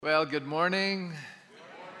Well, good morning.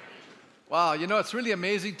 Wow, it's really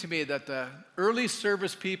amazing to me that the early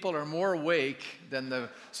service people are more awake than the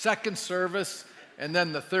second service and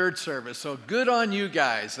then the third service. So good on you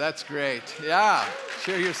guys. That's great. Yeah,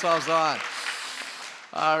 cheer yourselves on.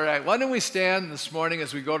 All right, why don't we stand this morning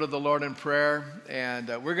as we go to the Lord in prayer, and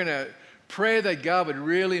we're going to pray that God would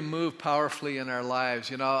really move powerfully in our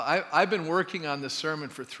lives. I've been working on this sermon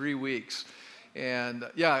for 3 weeks. And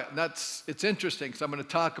it's interesting because I'm going to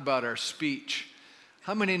talk about our speech.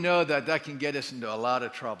 How many know that can get us into a lot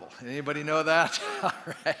of trouble? Anybody know that? All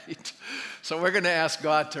right. So we're going to ask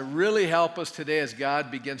God to really help us today as God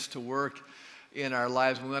begins to work in our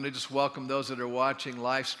lives. We want to just welcome those that are watching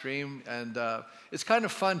live stream. And it's kind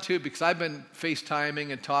of fun too because I've been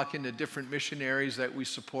FaceTiming and talking to different missionaries that we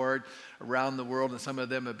support around the world, and some of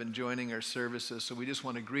them have been joining our services. So we just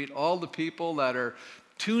want to greet all the people that are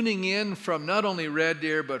tuning in from not only Red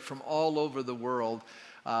Deer, but from all over the world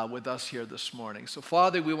with us here this morning. So,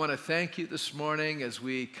 Father, we want to thank you this morning as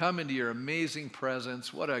we come into your amazing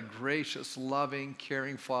presence. What a gracious, loving,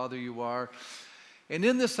 caring Father you are. And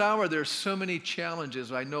in this hour, there's so many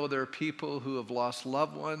challenges. I know there are people who have lost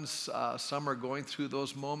loved ones. Some are going through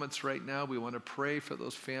those moments right now. We want to pray for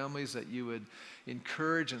those families that you would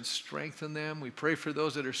encourage and strengthen them. We pray for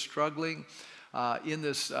those that are struggling in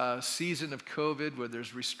this season of COVID, where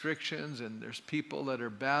there's restrictions and there's people that are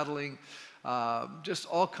battling just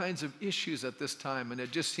all kinds of issues at this time, and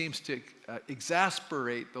it just seems to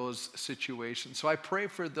exasperate those situations. So I pray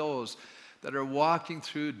for those that are walking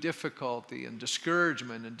through difficulty and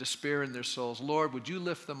discouragement and despair in their souls. Lord, would you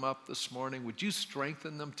lift them up this morning? Would you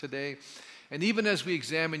strengthen them today? And even as we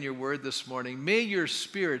examine your word this morning, may your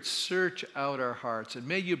Spirit search out our hearts, and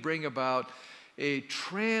may you bring about a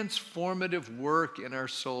transformative work in our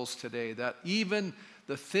souls today, that even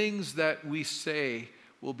the things that we say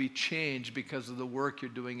will be changed because of the work you're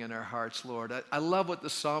doing in our hearts, Lord. I love what the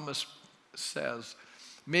psalmist says.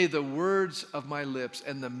 May the words of my lips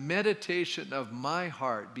and the meditation of my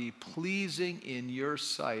heart be pleasing in your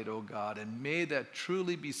sight, O God, and may that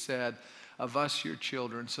truly be said of us, your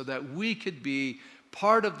children, so that we could be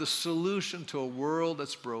part of the solution to a world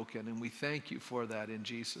that's broken. And we thank you for that in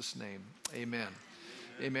Jesus' name. Amen.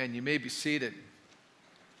 Amen. You may be seated.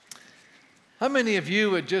 How many of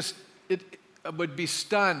you would be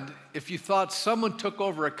stunned if you thought someone took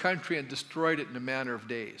over a country and destroyed it in a matter of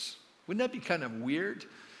days? Wouldn't that be kind of weird?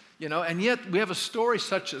 And yet we have a story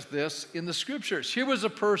such as this in the scriptures. Here was a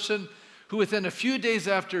person who within a few days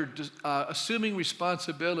after assuming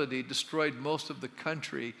responsibility destroyed most of the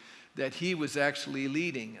country that he was actually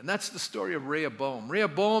leading. And that's the story of Rehoboam.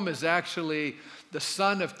 Rehoboam is actually the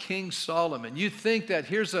son of King Solomon. You think that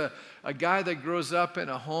here's a guy that grows up in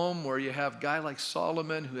a home where you have a guy like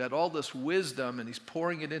Solomon who had all this wisdom, and he's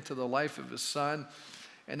pouring it into the life of his son.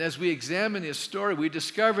 And as we examine his story, we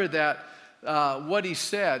discover that what he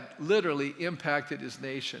said literally impacted his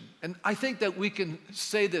nation. And I think that we can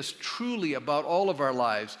say this truly about all of our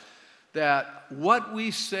lives, that what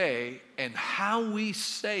we say and how we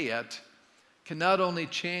say it can not only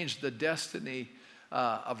change the destiny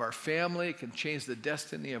of our family, it can change the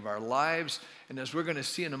destiny of our lives, and as we're going to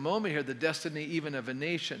see in a moment here, the destiny even of a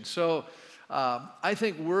nation. So I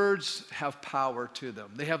think words have power to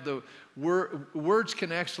them. They have words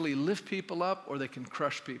can actually lift people up, or they can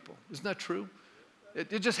crush people. Isn't that true?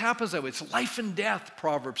 It just happens that way. It's life and death,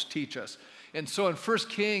 Proverbs teach us. And so in 1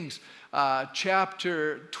 Kings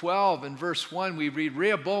chapter 12 and verse 1, we read,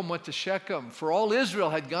 Rehoboam went to Shechem, for all Israel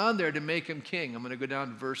had gone there to make him king. I'm going to go down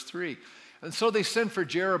to verse 3. And so they sent for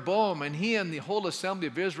Jeroboam, and he and the whole assembly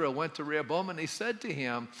of Israel went to Rehoboam, and they said to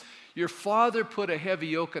him, your father put a heavy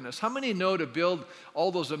yoke on us. How many know to build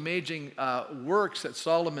all those amazing works that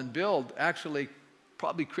Solomon built actually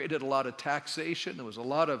probably created a lot of taxation? There was a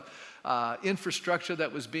lot of infrastructure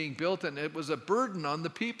that was being built, and it was a burden on the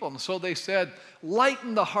people. And so they said,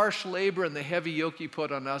 lighten the harsh labor and the heavy yoke you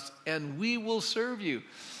put on us, and we will serve you.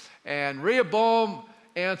 And Rehoboam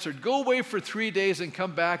answered, go away for 3 days and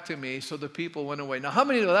come back to me. So the people went away. Now, how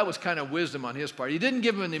many know that was kind of wisdom on his part? He didn't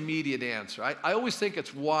give him an immediate answer. I always think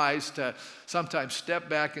it's wise to sometimes step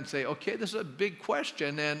back and say, okay, this is a big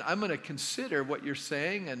question, and I'm going to consider what you're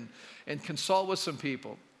saying and consult with some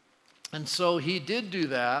people. And so he did do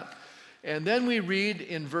that. And then we read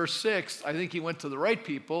in verse 6, I think he went to the right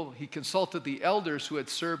people. He consulted the elders who had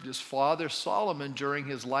served his father Solomon during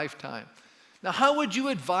his lifetime. Now, how would you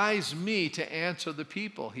advise me to answer the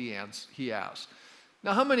people, he asked.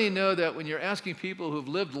 Now, how many know that when you're asking people who've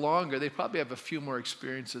lived longer, they probably have a few more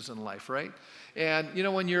experiences in life, right? And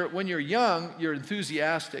when you're young, you're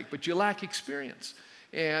enthusiastic, but you lack experience.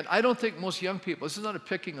 And I don't think most young people, this is not a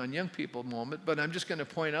picking on young people moment, but I'm just going to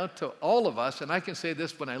point out to all of us, and I can say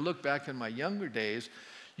this when I look back in my younger days,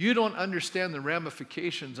 you don't understand the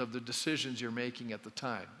ramifications of the decisions you're making at the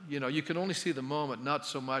time. You know, you can only see the moment, not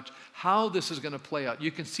so much how this is going to play out.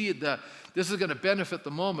 You can see that this is going to benefit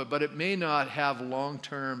the moment, but it may not have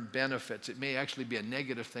long-term benefits. It may actually be a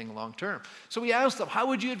negative thing long-term. So we asked them, how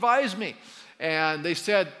would you advise me? And they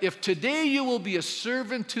said, if today you will be a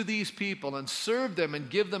servant to these people and serve them and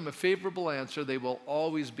give them a favorable answer, they will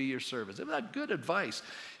always be your servants. Isn't that good advice?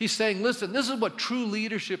 He's saying, listen, this is what true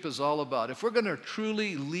leadership is all about. If we're going to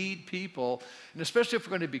truly lead people, and especially if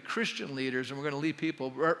we're going to be Christian leaders and we're going to lead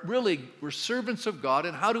people, we're servants of God.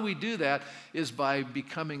 And how do we do that? Is by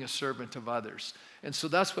becoming a servant of others. And so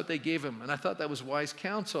that's what they gave him. And I thought that was wise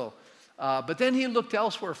counsel. But then he looked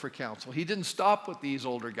elsewhere for counsel. He didn't stop with these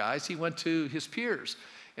older guys. He went to his peers.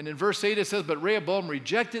 And in verse 8 it says, but Rehoboam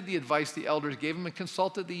rejected the advice the elders gave him and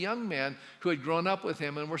consulted the young men who had grown up with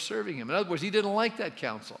him and were serving him. In other words, he didn't like that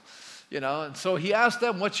counsel. You know, and so he asked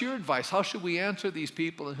them, what's your advice? How should we answer these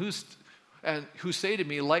people? And who say to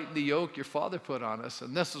me, lighten the yoke your father put on us?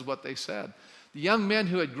 And this is what they said. The young men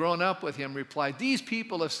who had grown up with him replied, these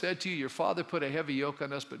people have said to you, your father put a heavy yoke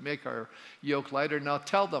on us, but make our yoke lighter. Now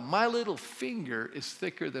tell them, my little finger is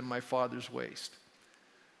thicker than my father's waist.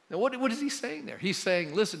 Now what is he saying there? He's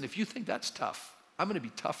saying, listen, if you think that's tough, I'm going to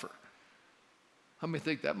be tougher. How many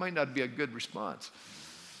think that might not be a good response?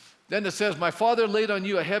 Then it says, my father laid on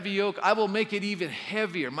you a heavy yoke. I will make it even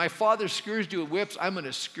heavier. My father scourged you with whips. I'm going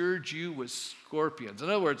to scourge you with scorpions. In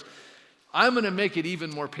other words, I'm going to make it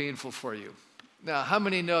even more painful for you. Now, how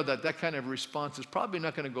many know that that kind of response is probably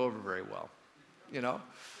not going to go over very well? You know?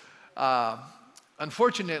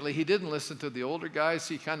 Unfortunately, he didn't listen to the older guys.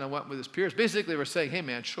 He kind of went with his peers. Basically, we're saying, hey,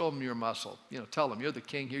 man, show them your muscle. You know, tell them, you're the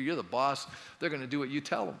king here. You're the boss. They're going to do what you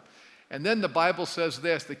tell them. And then the Bible says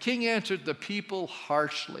this, the king answered the people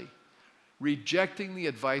harshly, rejecting the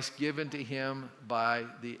advice given to him by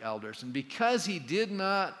the elders. And because he did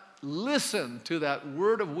not listen to that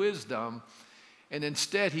word of wisdom, and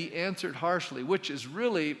instead he answered harshly, which is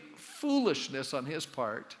really foolishness on his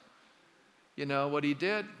part. You know what he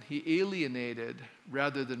did? He alienated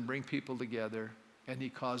rather than bring people together, and he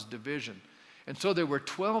caused division. And so there were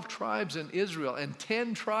 12 tribes in Israel and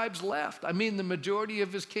 10 tribes left. I mean, the majority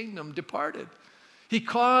of his kingdom departed. He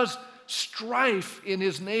caused strife in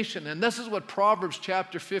his nation. And this is what Proverbs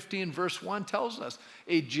chapter 15 verse 1 tells us.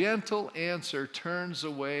 A gentle answer turns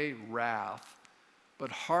away wrath, but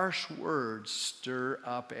harsh words stir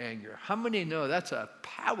up anger. How many know that's a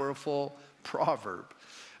powerful proverb?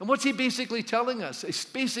 And what's he basically telling us? He's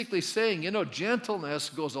basically saying, you know, gentleness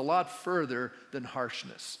goes a lot further than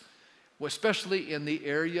harshness, especially in the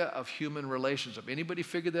area of human relationship. Anybody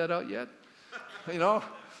figured that out yet? You know,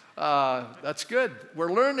 that's good.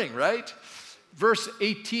 We're learning, right? Verse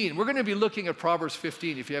 18, we're going to be looking at Proverbs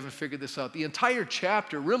 15 if you haven't figured this out. The entire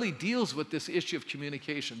chapter really deals with this issue of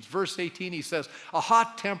communications. Verse 18, he says, a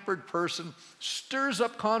hot-tempered person stirs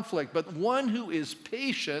up conflict, but one who is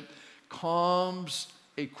patient calms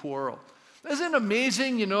a quarrel. Isn't it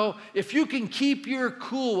amazing, you know, if you can keep your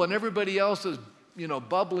cool when everybody else is, you know,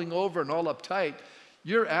 bubbling over and all uptight,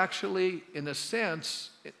 you're actually, in a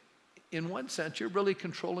sense, in one sense, you're really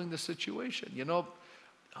controlling the situation, you know.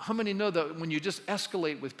 How many know that when you just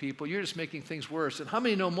escalate with people, you're just making things worse? And how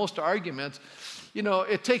many know most arguments, you know,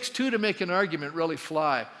 it takes two to make an argument really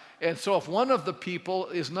fly. And so if one of the people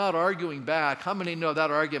is not arguing back, how many know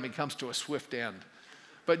that argument comes to a swift end?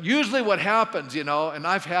 But usually what happens, you know, and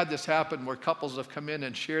I've had this happen where couples have come in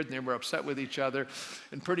and shared and they were upset with each other,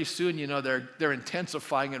 and pretty soon, you know, they're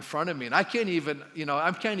intensifying in front of me, and I can't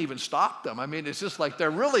even stop them. I mean, it's just like they're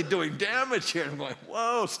really doing damage here. I'm going,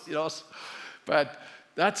 whoa, you know, but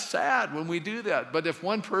that's sad when we do that. But if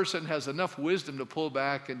one person has enough wisdom to pull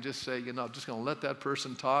back and just say, you know, I'm just going to let that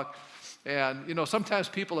person talk. And, you know, sometimes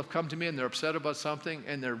people have come to me and they're upset about something,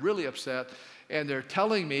 and they're really upset, and they're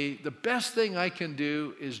telling me the best thing I can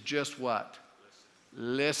do is just what?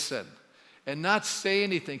 Listen. And not say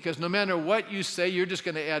anything, because no matter what you say, you're just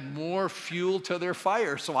going to add more fuel to their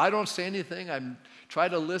fire. So I don't say anything. I'm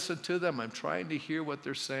trying to listen to them. I'm trying to hear what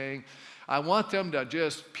they're saying. I want them to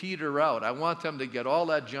just peter out. I want them to get all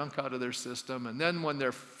that junk out of their system. And then when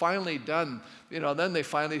they're finally done, you know, then they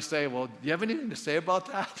finally say, well, do you have anything to say about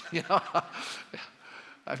that? You know,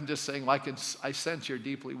 I'm just saying, I sense you're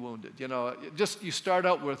deeply wounded. You know, you start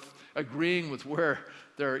out with agreeing with where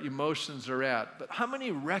their emotions are at. But how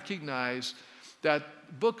many recognize that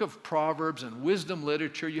book of Proverbs and wisdom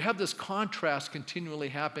literature, you have this contrast continually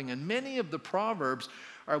happening. And many of the Proverbs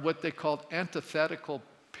are what they call antithetical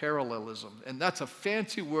parallelism. And that's a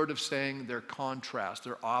fancy word of saying they're contrast,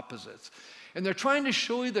 they're opposites. And they're trying to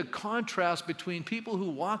show you the contrast between people who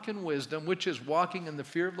walk in wisdom, which is walking in the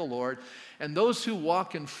fear of the Lord, and those who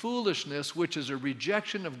walk in foolishness, which is a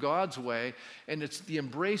rejection of God's way, and it's the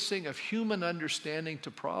embracing of human understanding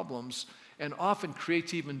to problems, and often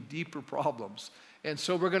creates even deeper problems. And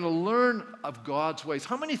so we're going to learn of God's ways.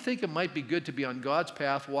 How many think it might be good to be on God's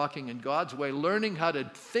path, walking in God's way, learning how to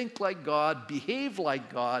think like God, behave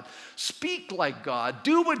like God, speak like God,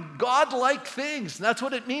 do what God-like things? And that's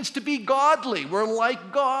what it means to be godly. We're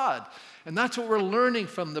like God. And that's what we're learning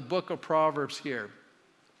from the book of Proverbs here.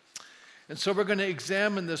 And so we're going to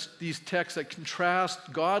examine these texts that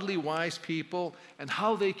contrast godly, wise people and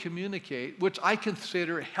how they communicate, which I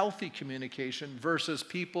consider healthy communication, versus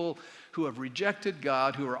people who have rejected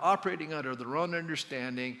God, who are operating under their own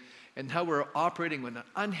understanding, and how we're operating with an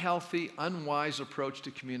unhealthy, unwise approach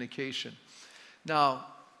to communication. Now,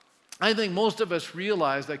 I think most of us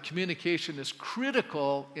realize that communication is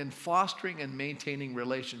critical in fostering and maintaining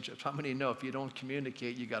relationships. How many know if you don't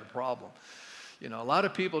communicate, you got a problem? You know, a lot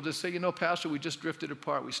of people just say, Pastor, we just drifted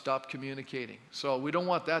apart. We stopped communicating. So we don't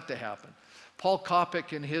want that to happen. Paul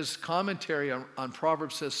Koptak, in his commentary on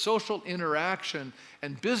Proverbs, says social interaction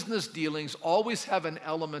and business dealings always have an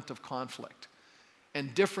element of conflict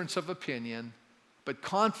and difference of opinion, but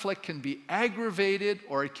conflict can be aggravated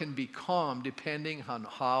or it can be calm depending on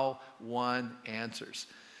how one answers.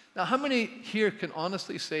 Now, how many here can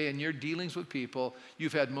honestly say in your dealings with people,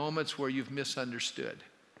 you've had moments where you've misunderstood?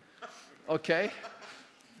 Okay?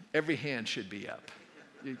 Every hand should be up.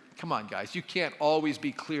 Come on, guys. You can't always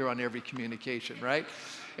be clear on every communication, right?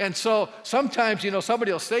 And so sometimes,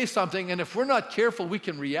 somebody will say something, and if we're not careful, we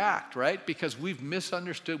can react, right? Because we've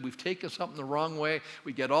misunderstood, we've taken something the wrong way,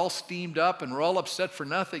 we get all steamed up, and we're all upset for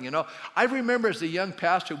nothing, I remember as a young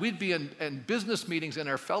pastor, we'd be in business meetings in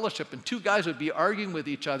our fellowship, and two guys would be arguing with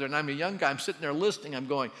each other, and I'm a young guy, I'm sitting there listening, I'm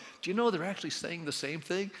going, do you know they're actually saying the same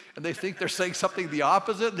thing? And they think they're saying something the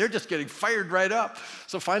opposite, and they're just getting fired right up.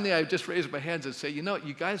 So finally, I just raised my hands and say,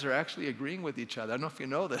 you guys are actually agreeing with each other. I don't know if you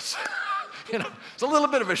know this. It's a little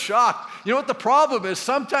bit of a shock. You know what the problem is?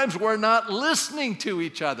 Sometimes we're not listening to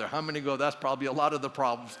each other. How many go, that's probably a lot of the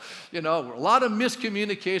problems. A lot of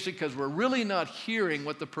miscommunication because we're really not hearing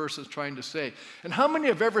what the person's trying to say. And how many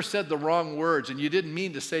have ever said the wrong words and you didn't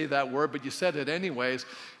mean to say that word, but you said it anyways?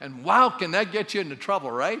 And wow, can that get you into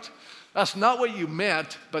trouble, right? That's not what you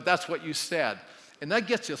meant, but that's what you said. And that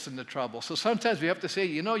gets us into trouble. So sometimes we have to say,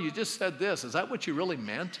 you just said this. Is that what you really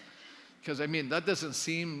meant? Because, that doesn't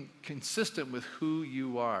seem consistent with who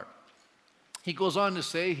you are. He goes on to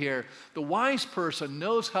say here, the wise person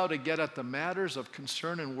knows how to get at the matters of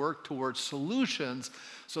concern and work towards solutions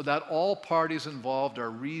so that all parties involved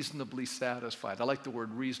are reasonably satisfied. I like the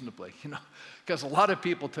word reasonably, because a lot of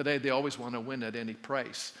people today, they always want to win at any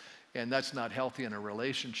price, and that's not healthy in a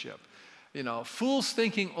relationship. Fools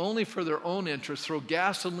thinking only for their own interests throw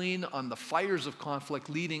gasoline on the fires of conflict,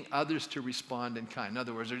 leading others to respond in kind. In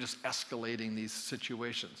other words, they're just escalating these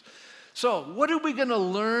situations. So, what are we going to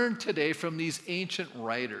learn today from these ancient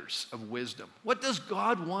writers of wisdom? What does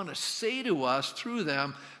God want to say to us through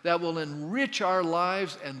them that will enrich our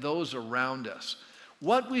lives and those around us?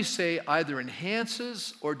 What we say either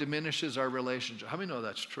enhances or diminishes our relationship. How many know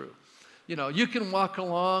that's true? You can walk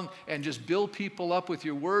along and just build people up with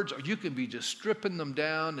your words, or you can be just stripping them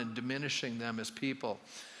down and diminishing them as people.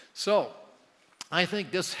 So, I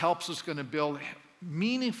think this helps us going to build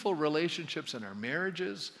meaningful relationships in our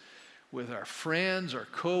marriages, with our friends, our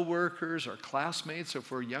co-workers, our classmates, if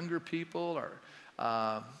we're younger people.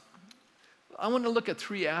 I want to look at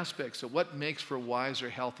three aspects of what makes for wise or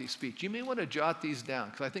healthy speech. You may want to jot these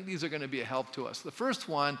down, because I think these are going to be a help to us. The first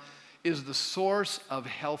one is the source of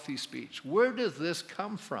healthy speech. Where does this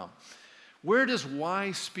come from? Where does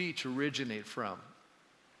wise speech originate from?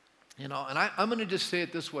 And I'm going to just say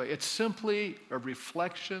it this way. It's simply a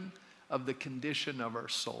reflection of the condition of our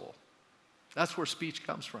soul. That's where speech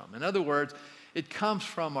comes from. In other words, it comes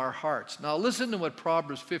from our hearts. Now listen to what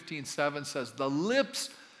Proverbs 15:7 says. The lips,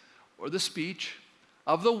 or the speech,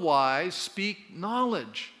 of the wise speak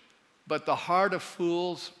knowledge, but the heart of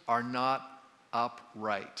fools are not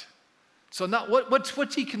upright. So now,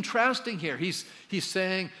 what's he contrasting here? He's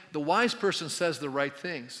saying the wise person says the right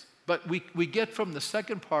things. But we get from the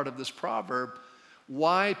second part of this proverb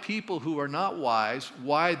why people who are not wise,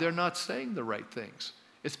 why they're not saying the right things.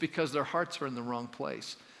 It's because their hearts are in the wrong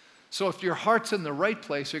place. So if your heart's in the right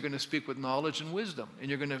place, you're going to speak with knowledge and wisdom, and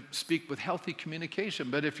you're going to speak with healthy communication.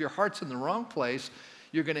 But if your heart's in the wrong place,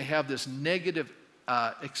 you're going to have this negative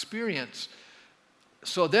experience.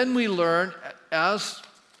 So then we learn, as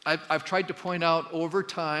I've tried to point out over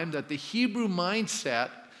time that the Hebrew mindset,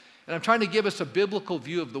 and I'm trying to give us a biblical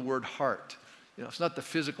view of the word heart. It's not the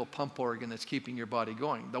physical pump organ that's keeping your body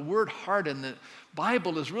going. The word heart in the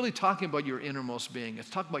Bible is really talking about your innermost being. It's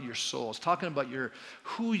talking about your soul. It's talking about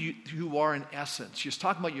who you are in essence. It's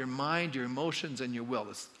talking about your mind, your emotions, and your will.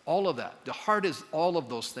 It's all of that. The heart is all of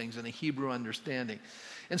those things in a Hebrew understanding.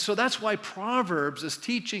 And so that's why Proverbs is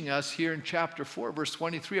teaching us here in chapter 4, verse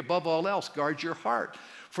 23, above all else, guard your heart.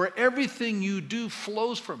 For everything you do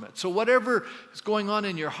flows from it. So whatever is going on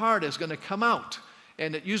in your heart is going to come out.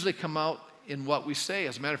 And it usually come out in what we say.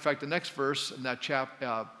 As a matter of fact, the next verse in that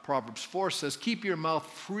Proverbs 4 says, keep your mouth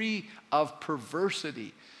free of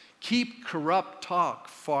perversity. Keep corrupt talk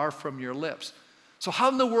far from your lips. So how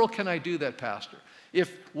in the world can I do that, Pastor?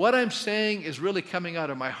 If what I'm saying is really coming out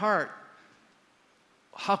of my heart,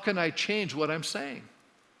 how can I change what I'm saying?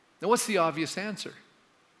 Now, what's the obvious answer?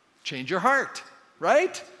 Change your heart,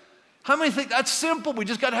 right? How many think that's simple? We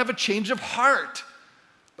just got to have a change of heart.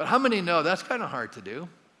 But how many know that's kind of hard to do?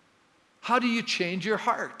 How do you change your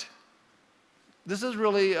heart? This is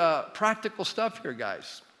really practical stuff here,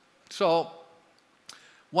 guys. So,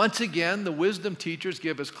 once again, the wisdom teachers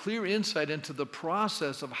give us clear insight into the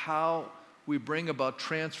process of how we bring about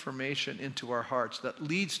transformation into our hearts that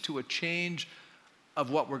leads to a change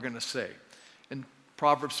of what we're going to say. In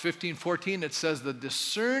Proverbs 15:14, it says, the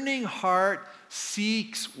discerning heart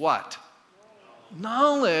seeks what?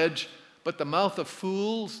 Knowledge, but the mouth of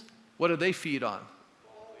fools, what do they feed on?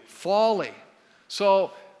 Folly.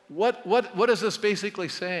 So what is this basically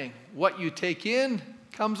saying? What you take in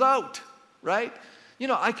comes out, right?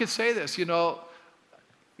 I could say this,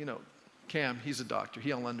 Cam, he's a doctor,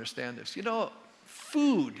 he'll understand this.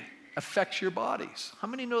 Food affects your bodies. How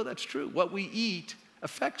many know that's true? What we eat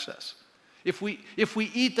affects us. If we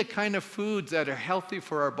eat the kind of foods that are healthy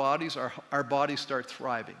for our bodies, our bodies start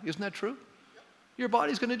thriving. Isn't that true? Your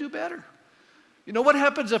body's going to do better. What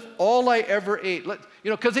happens if all I ever ate,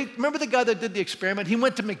 because remember the guy that did the experiment? He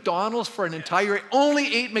went to McDonald's for an entire,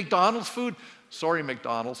 only ate McDonald's food. Sorry,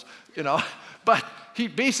 McDonald's, but he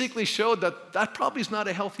basically showed that probably is not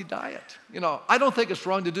a healthy diet. I don't think it's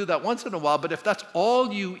wrong to do that once in a while, but if that's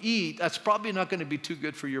all you eat, that's probably not going to be too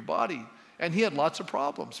good for your body. And he had lots of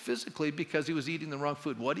problems physically because he was eating the wrong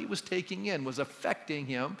food. What he was taking in was affecting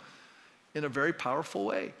him in a very powerful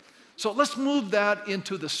way. So let's move that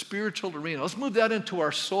into the spiritual arena. Let's move that into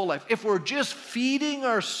our soul life. If we're just feeding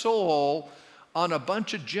our soul on a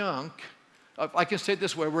bunch of junk, I can say it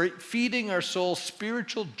this way, we're feeding our soul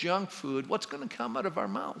spiritual junk food, what's going to come out of our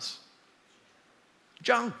mouths?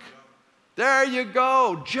 Junk. There you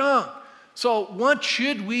go, junk. So what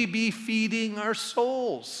should we be feeding our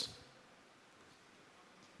souls?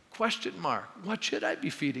 Question mark. What should I be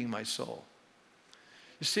feeding my soul?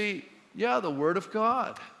 You see, the Word of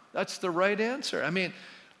God. That's the right answer. I mean,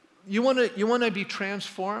 you want to be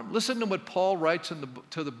transformed? Listen to what Paul writes in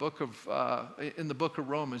the book of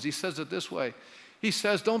Romans. He says it this way. He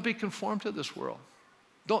says, "Don't be conformed to this world.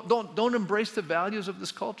 Don't embrace the values of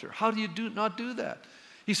this culture." How do you not do that?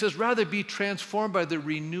 He says, "Rather be transformed by the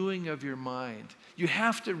renewing of your mind." You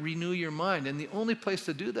have to renew your mind, and the only place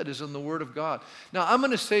to do that is in the Word of God. Now, I'm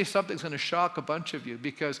going to say something that's going to shock a bunch of you,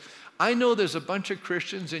 because I know there's a bunch of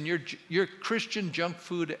Christians and you're Christian junk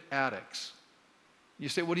food addicts. You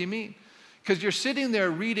say, what do you mean? Because you're sitting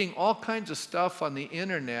there reading all kinds of stuff on the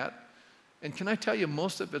internet, and can I tell you,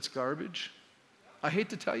 most of it's garbage? I hate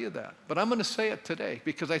to tell you that, but I'm going to say it today,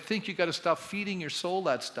 because I think you got to stop feeding your soul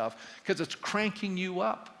that stuff, because it's cranking you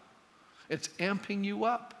up. It's amping you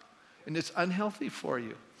up. And it's unhealthy for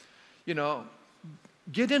you.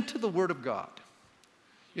 Get into the Word of God.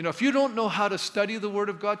 If you don't know how to study the Word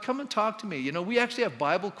of God, come and talk to me. We actually have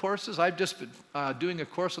Bible courses. I've just been doing a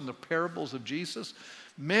course on the parables of Jesus.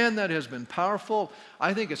 Man, that has been powerful.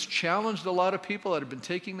 I think it's challenged a lot of people that have been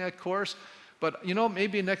taking that course. But,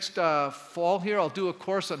 maybe next fall here, I'll do a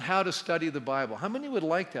course on how to study the Bible. How many would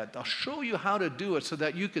like that? I'll show you how to do it so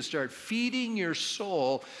that you can start feeding your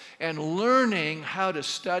soul and learning how to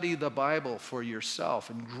study the Bible for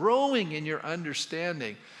yourself and growing in your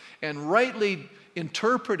understanding and rightly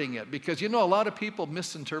interpreting it. Because, a lot of people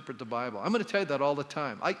misinterpret the Bible. I'm going to tell you that all the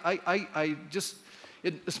time.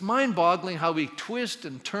 It's mind-boggling how we twist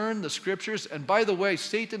and turn the Scriptures. And by the way,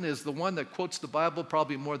 Satan is the one that quotes the Bible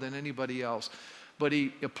probably more than anybody else. But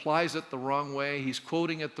he applies it the wrong way. He's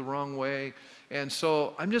quoting it the wrong way. And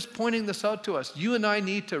so I'm just pointing this out to us. You and I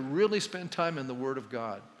need to really spend time in the Word of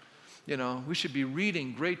God. We should be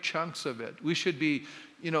reading great chunks of it. We should be,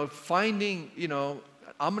 finding,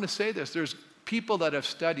 I'm going to say this. There's people that have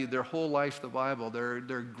studied their whole life the Bible. They're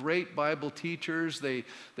great Bible teachers. They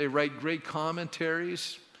write great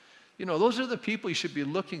commentaries. those are the people you should be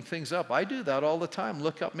looking things up. I do that all the time.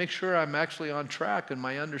 Look up, make sure I'm actually on track in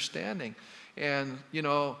my understanding. And,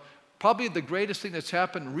 probably the greatest thing that's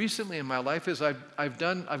happened recently in my life is I've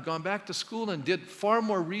gone back to school and did far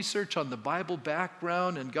more research on the Bible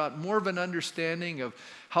background and got more of an understanding of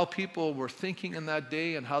how people were thinking in that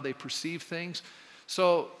day and how they perceive things.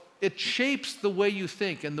 So it shapes the way you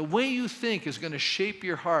think, and the way you think is going to shape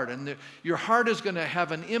your heart, and your heart is going to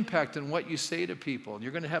have an impact on what you say to people, and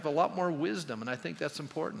you're going to have a lot more wisdom, and I think that's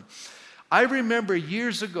important. I remember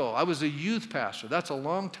years ago, I was a youth pastor. That's a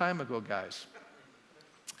long time ago, guys.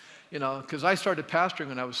 Because I started pastoring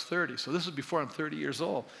when I was 30, so this is before I'm 30 years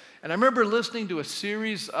old. And I remember listening to a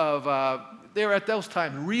series of, they were at those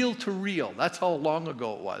times, reel to reel. That's how long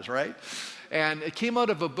ago it was, right? And it came out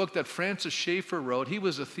of a book that Francis Schaeffer wrote. He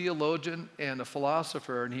was a theologian and a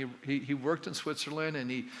philosopher, and he worked in Switzerland, and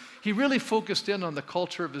he really focused in on the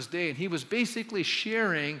culture of his day. And he was basically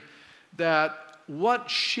sharing that what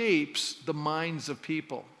shapes the minds of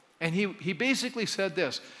people. And he basically said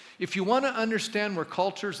this: if you want to understand where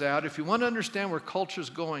culture's at, if you want to understand where culture's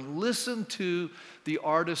going, listen to the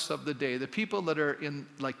artists of the day, the people that are in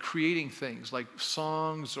creating things like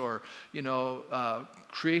songs or,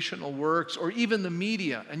 creational works or even the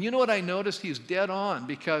media. And you know what I noticed? He's dead on,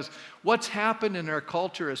 because what's happened in our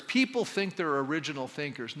culture is people think they're original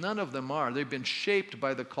thinkers. None of them are. They've been shaped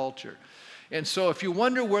by the culture. And so if you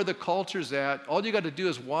wonder where the culture's at, all you got to do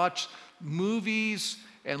is watch movies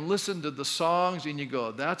and listen to the songs, and you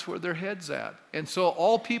go, that's where their head's at. And so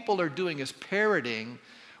all people are doing is parroting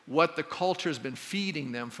what the culture's been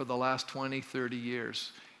feeding them for the last 20, 30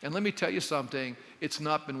 years. And let me tell you something, it's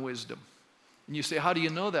not been wisdom. And you say, how do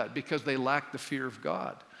you know that? Because they lack the fear of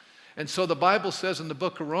God. And so the Bible says in the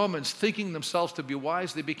book of Romans, thinking themselves to be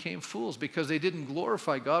wise, they became fools because they didn't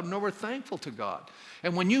glorify God nor were thankful to God.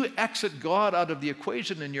 And when you exit God out of the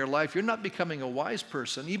equation in your life, you're not becoming a wise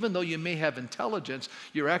person. Even though you may have intelligence,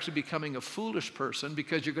 you're actually becoming a foolish person,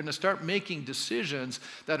 because you're going to start making decisions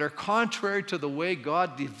that are contrary to the way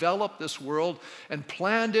God developed this world and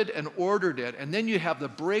planned it and ordered it. And then you have the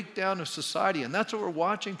breakdown of society. And that's what we're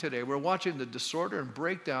watching today. We're watching the disorder and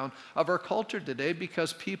breakdown of our culture today,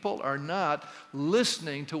 because people are not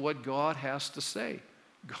listening to what God has to say.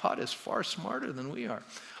 God is far smarter than we are.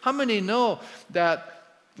 How many know that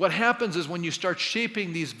what happens is when you start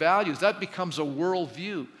shaping these values, that becomes a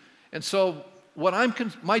worldview? And so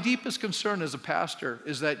my deepest concern as a pastor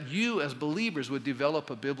is that you as believers would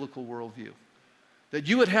develop a biblical worldview. That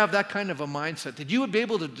you would have that kind of a mindset, that you would be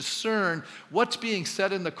able to discern what's being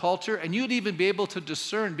said in the culture, and you'd even be able to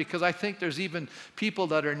discern, because I think there's even people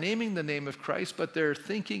that are naming the name of Christ, but their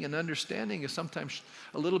thinking and understanding is sometimes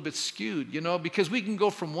a little bit skewed, because we can go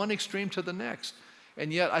from one extreme to the next.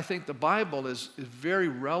 And yet I think the Bible is very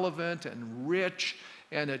relevant and rich,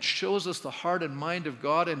 and it shows us the heart and mind of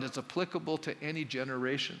God, and it's applicable to any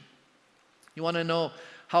generation. You want to know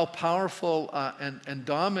how powerful and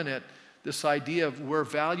dominant this idea of where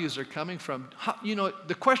values are coming from.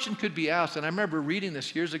 The question could be asked, and I remember reading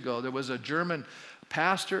this years ago. There was a German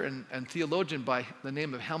pastor and theologian by the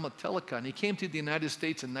name of Helmut Teleka, and he came to the United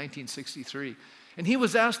States in 1963. And he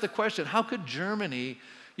was asked the question, how could Germany,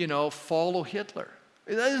 follow Hitler?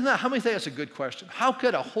 How many think that's a good question? How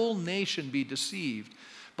could a whole nation be deceived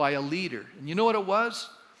by a leader? And you know what it was?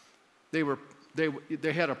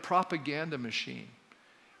 They had a propaganda machine.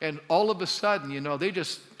 And all of a sudden, they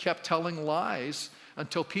just kept telling lies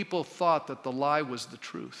until people thought that the lie was the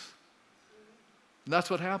truth. And that's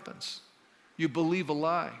what happens. You believe a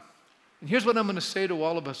lie. And here's what I'm going to say to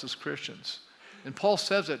all of us as Christians. And Paul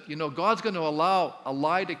says it, God's going to allow a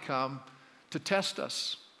lie to come to test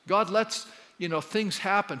us. God lets, things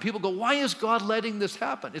happen. People go, why is God letting this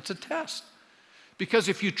happen? It's a test. Because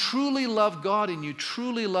if you truly love God and you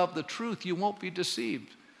truly love the truth, you won't be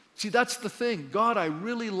deceived. See, that's the thing. God, I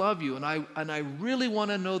really love you, and I really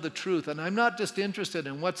want to know the truth. And I'm not just interested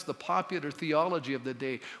in what's the popular theology of the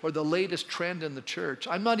day or the latest trend in the church.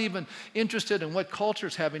 I'm not even interested in what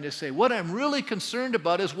culture's having to say. What I'm really concerned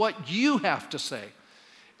about is what you have to say.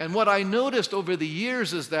 And what I noticed over the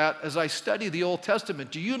years is that as I study the Old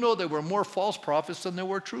Testament, do you know there were more false prophets than there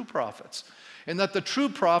were true prophets? And that the true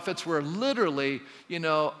prophets were literally,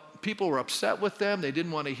 people were upset with them. They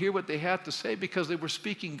didn't want to hear what they had to say because they were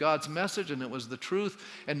speaking God's message and it was the truth.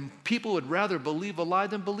 And people would rather believe a lie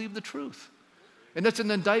than believe the truth. And that's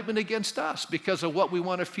an indictment against us because of what we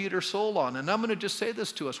want to feed our soul on. And I'm going to just say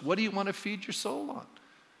this to us. What do you want to feed your soul on?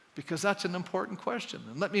 Because that's an important question.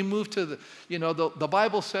 And let me move to the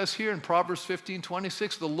Bible says here in Proverbs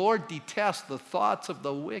 15:26, the Lord detests the thoughts of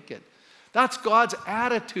the wicked, That's God's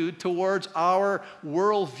attitude towards our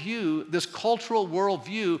worldview. This cultural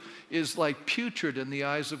worldview is like putrid in the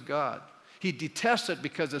eyes of God. He detests it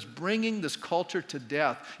because it's bringing this culture to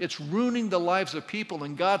death. It's ruining the lives of people,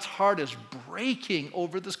 and God's heart is breaking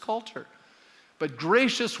over this culture. But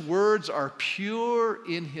gracious words are pure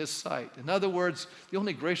in His sight. In other words, the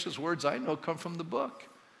only gracious words I know come from the book.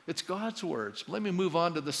 It's God's words. Let me move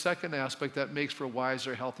on to the second aspect that makes for wise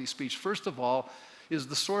or healthy speech. First of all, is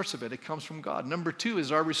the source of it. It comes from God. Number two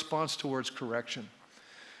is our response towards correction.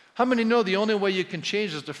 How many know the only way you can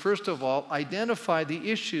change is to, first of all, identify the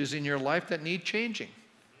issues in your life that need changing?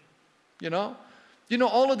 You know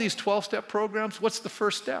all of these 12-step programs, what's the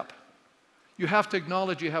first step? You have to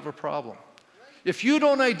acknowledge you have a problem. If you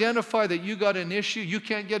don't identify that you got an issue, you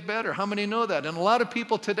can't get better. How many know that? And a lot of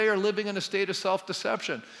people today are living in a state of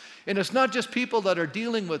self-deception. And it's not just people that are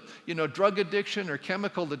dealing with, drug addiction or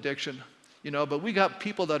chemical addiction. But we got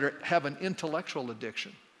people that have an intellectual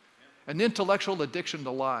addiction. An intellectual addiction to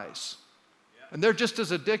lies. And they're just as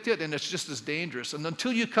addicted, and it's just as dangerous. And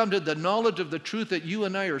until you come to the knowledge of the truth that you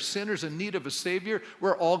and I are sinners in need of a Savior,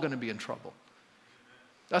 we're all going to be in trouble.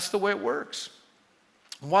 That's the way it works.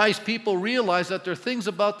 Wise people realize that there are things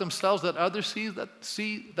about themselves that others see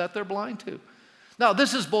that they're blind to. Now,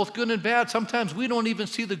 this is both good and bad. Sometimes we don't even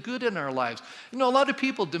see the good in our lives. A lot of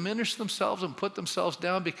people diminish themselves and put themselves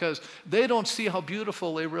down because they don't see how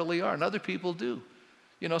beautiful they really are, and other people do.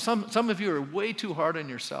 Some of you are way too hard on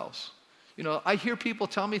yourselves. I hear people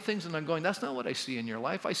tell me things, and I'm going, that's not what I see in your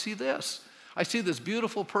life. I see this. I see this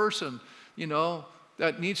beautiful person,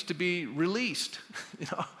 that needs to be released.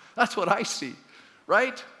 That's what I see,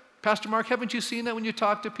 right? Pastor Mark, haven't you seen that when you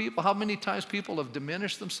talk to people? How many times people have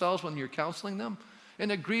diminished themselves when you're counseling them?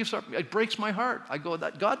 And it breaks my heart. I go,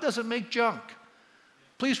 that God doesn't make junk.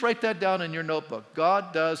 Please write that down in your notebook.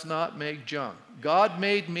 God does not make junk. God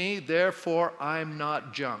made me, therefore I'm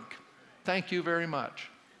not junk. Thank you very much.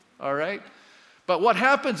 All right? But what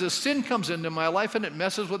happens is sin comes into my life and it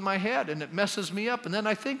messes with my head and it messes me up, and then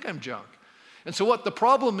I think I'm junk. And so what the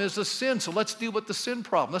problem is sin. So let's deal with the sin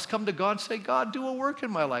problem. Let's come to God and say, God, do a work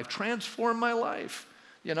in my life. Transform my life,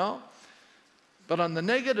 But on the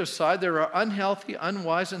negative side, there are unhealthy,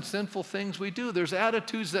 unwise, and sinful things we do. There's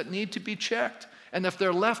attitudes that need to be checked. And if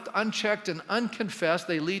they're left unchecked and unconfessed,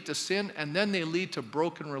 they lead to sin, and then they lead to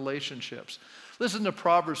broken relationships. Listen to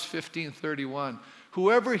Proverbs 15:31.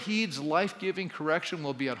 Whoever heeds life-giving correction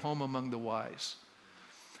will be at home among the wise.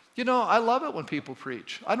 I love it when people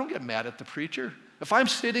preach. I don't get mad at the preacher. If I'm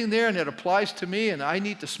sitting there and it applies to me and I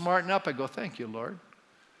need to smarten up, I go, thank you, Lord.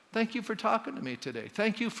 Thank you for talking to me today.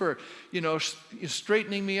 Thank you for,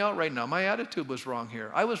 straightening me out right now. My attitude was wrong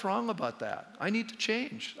here. I was wrong about that. I need to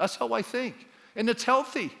change. That's how I think. And it's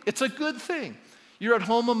healthy. It's a good thing. You're at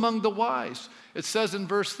home among the wise. It says in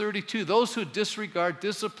verse 32, those who disregard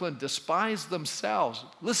discipline despise themselves.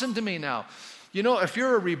 Listen to me now. If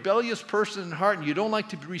you're a rebellious person in heart and you don't like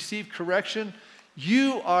to receive correction,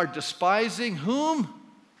 you are despising whom?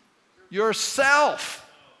 Yourself.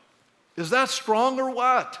 Is that strong or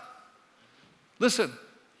what? Listen,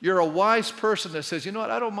 you're a wise person that says,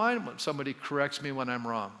 I don't mind when somebody corrects me when I'm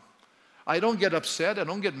wrong. I don't get upset. I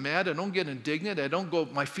don't get mad. I don't get indignant. I don't go,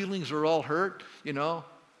 my feelings are all hurt,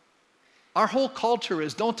 Our whole culture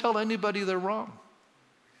is don't tell anybody they're wrong.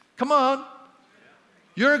 Come on.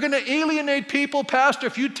 You're going to alienate people, Pastor,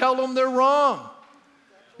 if you tell them they're wrong.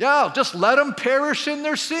 Yeah, just let them perish in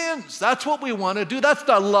their sins. That's what we want to do. That's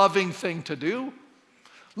the loving thing to do.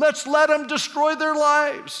 Let's let them destroy their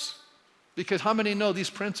lives. Because how many know these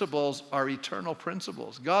principles are eternal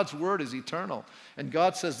principles? God's word is eternal. And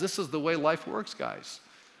God says this is the way life works, guys.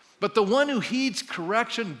 But the one who heeds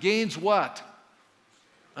correction gains what?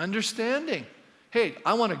 Understanding. Hey,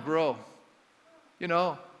 I want to grow.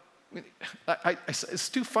 It's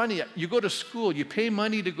too funny. You go to school, you pay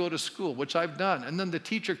money to go to school, which I've done, and then the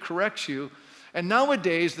teacher corrects you. And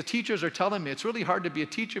nowadays, the teachers are telling me it's really hard to be a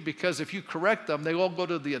teacher because if you correct them, they all go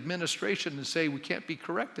to the administration and say, we can't be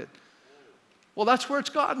corrected. Well, that's where it's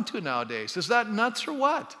gotten to nowadays. Is that nuts or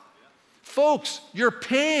what? Folks, you're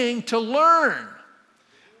paying to learn.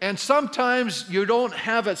 And sometimes you don't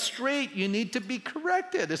have it straight. You need to be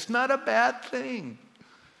corrected. It's not a bad thing.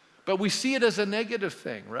 But we see it as a negative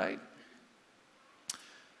thing, right?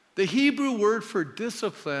 The Hebrew word for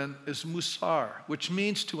discipline is musar, which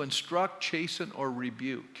means to instruct, chasten, or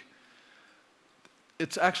rebuke.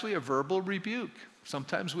 It's actually a verbal rebuke.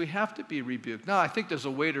 Sometimes we have to be rebuked. Now, I think there's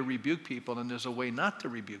a way to rebuke people and there's a way not to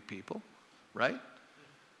rebuke people, right?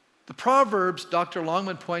 The Proverbs, Dr.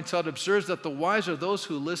 Longman points out, observes that the wise are those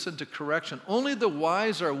who listen to correction. Only the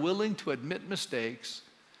wise are willing to admit mistakes,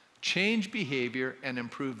 change behavior, and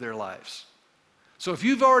improve their lives. So if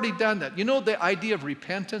you've already done that, you know the idea of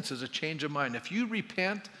repentance is a change of mind. If you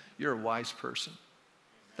repent, you're a wise person.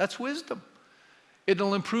 That's wisdom.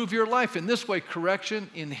 It'll improve your life. In this way, correction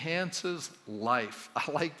enhances life.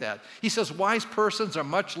 I like that. He says wise persons are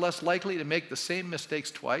much less likely to make the same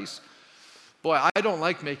mistakes twice. Boy, I don't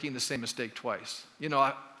like making the same mistake twice. You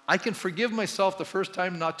know, I can forgive myself the first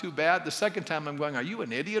time, not too bad. The second time I'm going, are you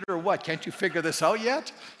an idiot or what? Can't you figure this out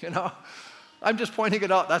yet? You know, I'm just pointing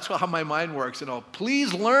it out. That's how my mind works. You know,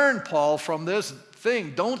 please learn, Paul, from this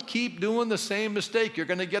thing. Don't keep doing the same mistake. You're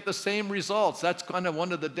going to get the same results. That's kind of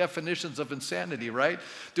one of the definitions of insanity, right?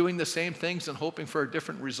 Doing the same things and hoping for a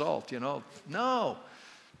different result, you know. No.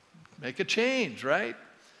 Make a change, right?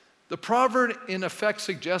 The proverb, in effect,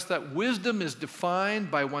 suggests that wisdom is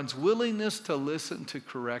defined by one's willingness to listen to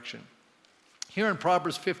correction. Here in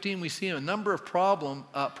Proverbs 15, we see a number of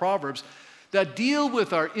proverbs that deal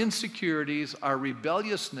with our insecurities, our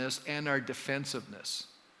rebelliousness, and our defensiveness.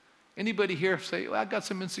 Anybody here say, well, I got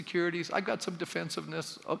some insecurities, I got some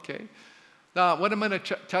defensiveness? Okay. Now, what I'm going to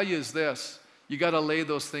tell you is this. You got to lay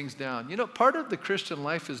those things down. You know, part of the Christian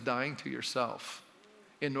life is dying to yourself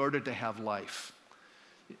in order to have life.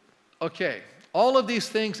 Okay. All of these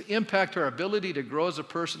things impact our ability to grow as a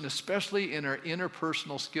person, especially in our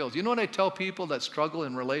interpersonal skills. You know what I tell people that struggle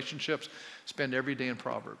in relationships? Spend every day in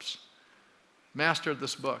Proverbs. Master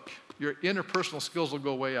this book. Your interpersonal skills will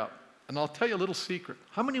go way up. And I'll tell you a little secret.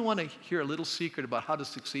 How many want to hear a little secret about how to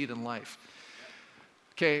succeed in life?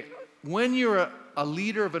 Okay, when you're a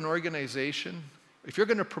leader of an organization, if you're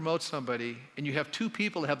going to promote somebody and you have two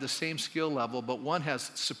people that have the same skill level, but one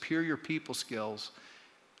has superior people skills,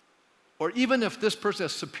 or even if this person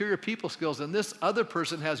has superior people skills and this other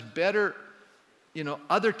person has better, you know,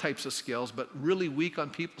 other types of skills, but really weak on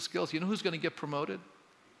people skills, you know who's going to get promoted?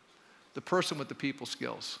 The person with the people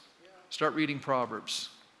skills. Start reading Proverbs.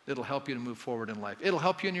 It'll help you to move forward in life. It'll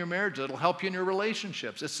help you in your marriage. It'll help you in your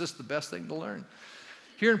relationships. It's just the best thing to learn.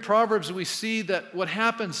 Here in Proverbs, we see that what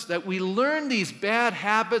happens, that we learn these bad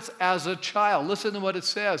habits as a child. Listen to what it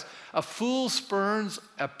says. A fool spurns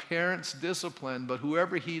a parent's discipline, but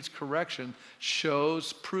whoever heeds correction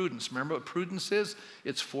shows prudence. Remember what prudence is?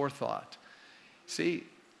 It's forethought. See,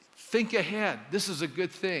 think ahead. This is a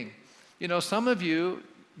good thing. You know, some of you,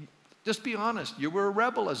 just be honest, you were a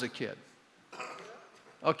rebel as a kid.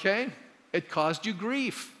 Okay? It caused you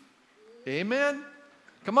grief. Amen?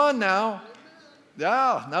 Come on now.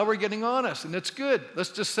 Yeah, now we're getting honest, and it's good. Let's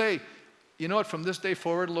just say, you know what, from this day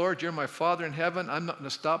forward, Lord, you're my Father in heaven. I'm not going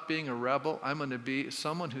to stop being a rebel. I'm going to be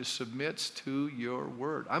someone who submits to your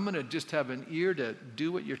word. I'm going to just have an ear to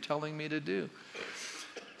do what you're telling me to do.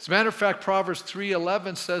 As a matter of fact, Proverbs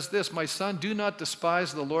 3:11 says this, my son, do not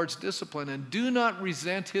despise the Lord's discipline and do not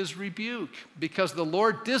resent his rebuke, because the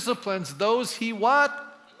Lord disciplines those he what?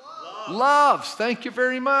 Loves. Thank you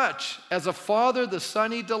very much. As a father, the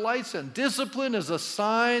son he delights in. Discipline is a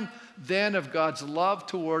sign then of God's love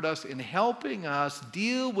toward us in helping us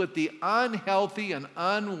deal with the unhealthy and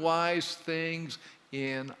unwise things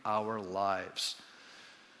in our lives.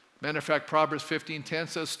 Matter of fact, Proverbs 15:10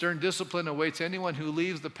 says, stern discipline awaits anyone who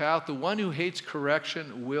leaves the path. The one who hates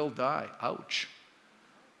correction will die. Ouch.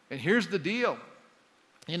 And here's the deal.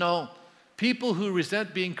 You know, people who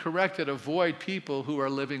resent being corrected avoid people who are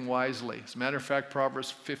living wisely. As a matter of fact,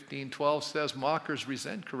 Proverbs 15:12 says, mockers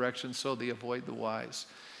resent correction, so they avoid the wise.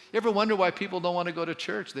 You ever wonder why people don't want to go to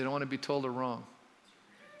church? They don't want to be told they're wrong.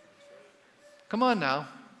 Come on now.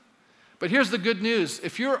 But here's the good news.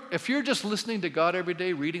 If you're just listening to God every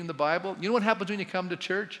day, reading the Bible, you know what happens when you come to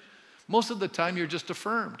church? Most of the time, you're just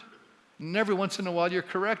affirmed. And every once in a while, you're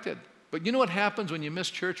corrected. But you know what happens when you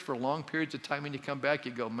miss church for long periods of time and you come back?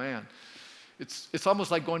 You go, man, it's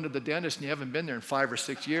almost like going to the dentist and you haven't been there in 5 or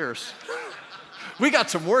 6 years. We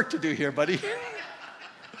got some work to do here, buddy.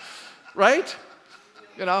 Right?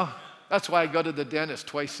 You know, that's why I go to the dentist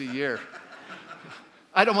twice a year.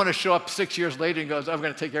 I don't want to show up 6 years later and go, I'm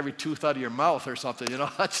going to take every tooth out of your mouth or something. You know,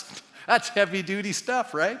 that's heavy-duty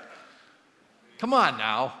stuff, right? Come on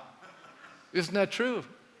now. Isn't that true?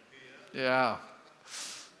 Yeah.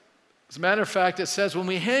 As a matter of fact, it says, when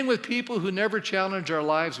we hang with people who never challenge our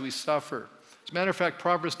lives, we suffer. As a matter of fact,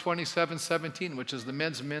 Proverbs 27:17, which is the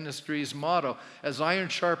men's ministry's motto, as iron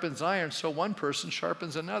sharpens iron, so one person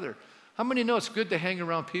sharpens another. How many know it's good to hang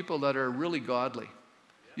around people that are really godly?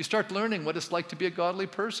 You start learning what it's like to be a godly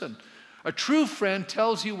person. A true friend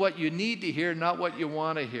tells you what you need to hear, not what you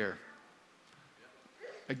want to hear.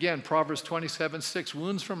 Again, Proverbs 27:6,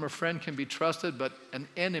 wounds from a friend can be trusted, but an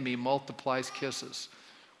enemy multiplies kisses.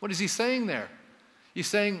 What is he saying there? He's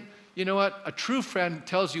saying, you know what? A true friend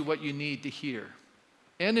tells you what you need to hear.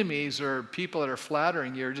 Enemies are people that are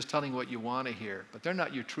flattering you or just telling you what you want to hear, but they're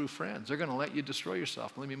not your true friends. They're going to let you destroy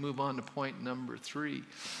yourself. Let me move on to point number 3.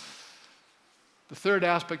 The third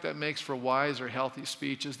aspect that makes for wise or healthy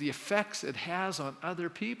speech is the effects it has on other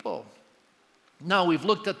people. Now, we've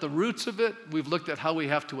looked at the roots of it. We've looked at how we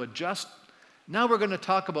have to adjust. Now we're going to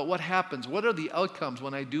talk about what happens. What are the outcomes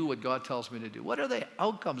when I do what God tells me to do? What are the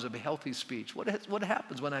outcomes of a healthy speech? What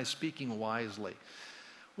happens when I'm speaking wisely?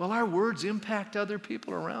 Well, our words impact other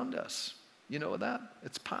people around us. You know that?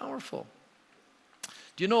 It's powerful.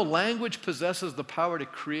 Do you know language possesses the power to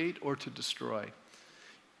create or to destroy?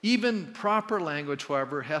 Even proper language,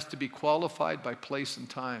 however, has to be qualified by place and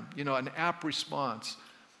time. You know, an apt response,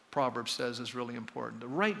 Proverbs says, is really important. The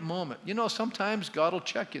right moment. You know, sometimes God will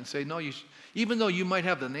check you and say, no, even though you might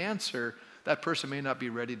have an answer, that person may not be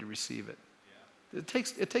ready to receive it. Yeah.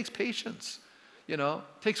 It takes patience. You know,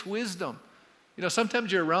 it takes wisdom. You know,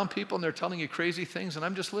 sometimes you're around people and they're telling you crazy things and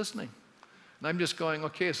I'm just listening. And I'm just going,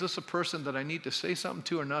 okay, is this a person that I need to say something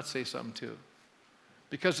to or not say something to?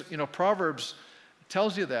 Because, you know, Proverbs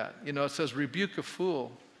tells you that. You know, it says, rebuke a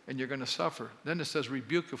fool and you're going to suffer. Then it says,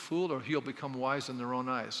 rebuke a fool or he'll become wise in their own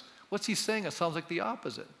eyes. What's he saying? It sounds like the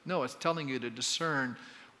opposite. No, it's telling you to discern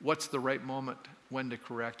what's the right moment, when to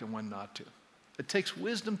correct and when not to. It takes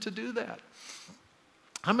wisdom to do that.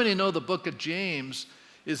 How many know the book of James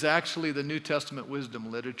is actually the New Testament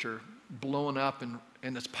wisdom literature blown up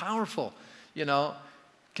and it's powerful? You know,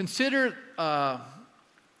 consider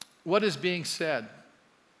what is being said.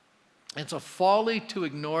 It's a folly to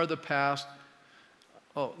ignore the past.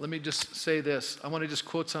 Oh, let me just say this. I want to just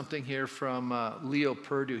quote something here from Leo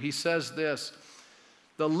Perdue. He says this,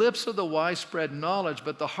 the lips of the wise spread knowledge,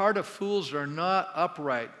 but the heart of fools are not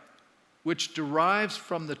upright, which derives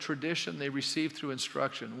from the tradition they receive through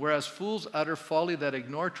instruction, whereas fools utter folly that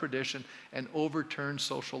ignore tradition and overturn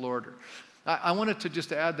social order. I wanted to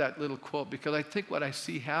just add that little quote because I think what I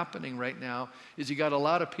see happening right now is you got a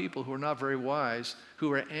lot of people who are not very wise,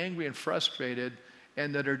 who are angry and frustrated,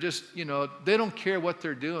 and that are just, you know, they don't care what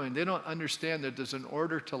they're doing. They don't understand that there's an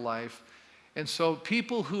order to life. And so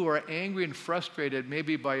people who are angry and frustrated,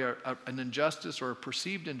 maybe by an injustice or a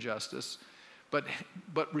perceived injustice, but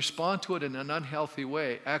respond to it in an unhealthy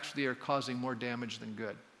way, actually are causing more damage than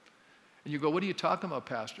good. And you go, what are you talking about,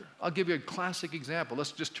 Pastor? I'll give you a classic example.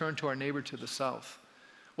 Let's just turn to our neighbor to the south.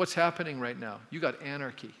 What's happening right now? You got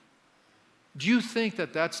anarchy. Do you think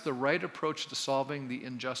that that's the right approach to solving the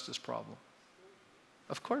injustice problem?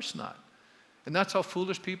 Of course not. And that's how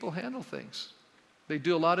foolish people handle things. They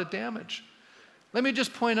do a lot of damage. Let me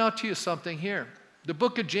just point out to you something here. The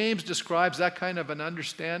book of James describes that kind of an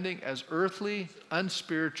understanding as earthly,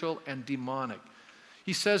 unspiritual, and demonic.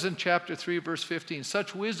 He says in chapter 3, verse 15,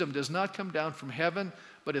 such wisdom does not come down from heaven,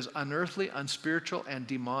 but is unearthly, unspiritual, and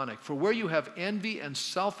demonic. For where you have envy and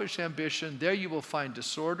selfish ambition, there you will find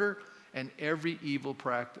disorder and every evil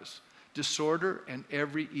practice. Disorder and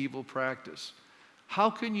every evil practice. How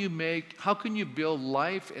can you build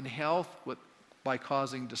life and health by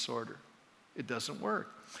causing disorder? It doesn't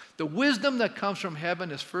work. The wisdom that comes from heaven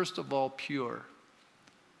is first of all pure.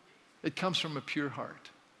 It comes from a pure heart.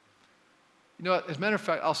 You know, as a matter of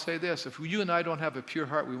fact, I'll say this. If you and I don't have a pure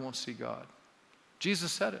heart, we won't see God.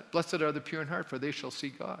 Jesus said it. Blessed are the pure in heart, for they shall see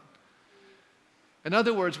God. In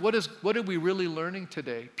other words, what are we really learning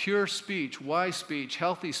today? Pure speech, wise speech,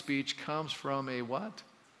 healthy speech comes from a what?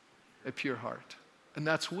 A pure heart. And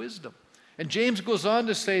that's wisdom. And James goes on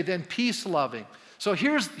to say, then peace-loving. So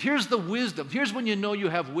here's the wisdom. Here's when you know you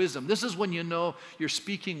have wisdom. This is when you know you're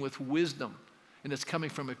speaking with wisdom, and it's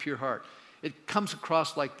coming from a pure heart. It comes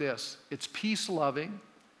across like this. It's peace-loving.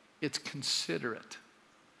 It's considerate.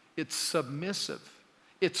 It's submissive.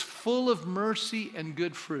 It's full of mercy and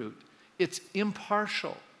good fruit. It's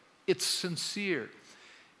impartial. It's sincere.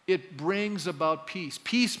 It brings about peace.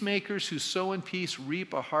 Peacemakers who sow in peace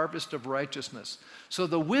reap a harvest of righteousness. So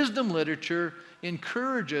the wisdom literature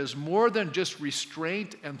encourages more than just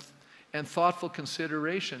restraint and thoughtful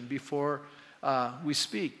consideration before we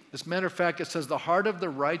speak. As a matter of fact, it says the heart of the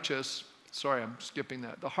righteous, sorry, I'm skipping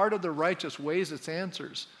that. The heart of the righteous weighs its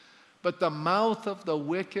answers, but the mouth of the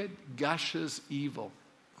wicked gushes evil.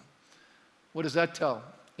 What does that tell?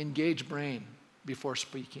 Engage brain before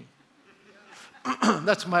speaking.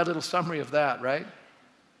 That's my little summary of that, right?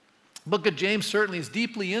 Book of James certainly is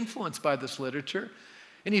deeply influenced by this literature.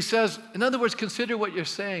 And he says, in other words, consider what you're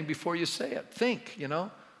saying before you say it. Think, you know.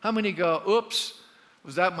 How many go, oops,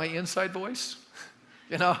 was that my inside voice?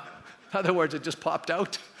 You know, in other words, it just popped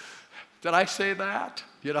out. Did I say that?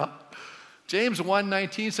 You know. James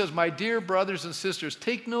 1:19 says, my dear brothers and sisters,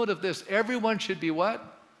 take note of this. Everyone should be what?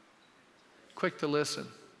 Quick to listen.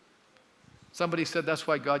 Somebody said that's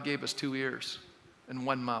why God gave us 2 ears and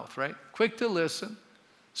 1 mouth, right? Quick to listen,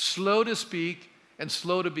 slow to speak, and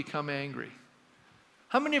slow to become angry.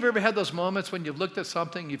 How many of you ever had those moments when you've looked at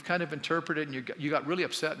something, you've kind of interpreted, and you got really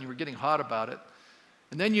upset and you were getting hot about it?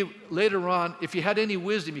 And then you, later on, if you had any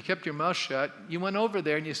wisdom, you kept your mouth shut, you went over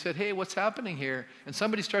there and you said, hey, what's happening here? And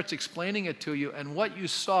somebody starts explaining it to you, and what you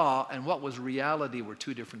saw and what was reality were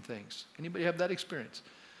 2 different things. Anybody have that experience?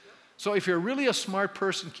 So if you're really a smart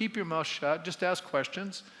person, keep your mouth shut, just ask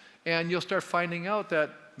questions, and you'll start finding out that,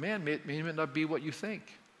 man, it may not be what you think.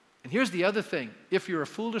 And here's the other thing. If you're a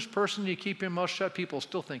foolish person, you keep your mouth shut, people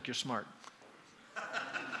still think you're smart.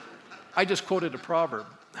 I just quoted a proverb.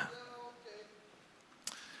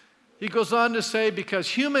 He goes on to say, because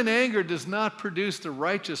human anger does not produce the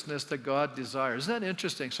righteousness that God desires. Isn't that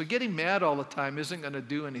interesting? So getting mad all the time isn't going to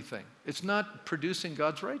do anything. It's not producing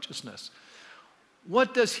God's righteousness.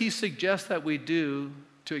 What does he suggest that we do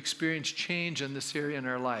to experience change in this area in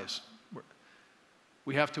our lives?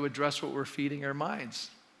 We have to address what we're feeding our minds.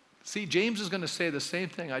 See, James is going to say the same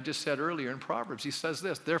thing I just said earlier in Proverbs. He says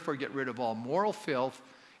this, therefore get rid of all moral filth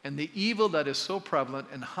and the evil that is so prevalent,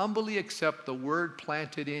 and humbly accept the word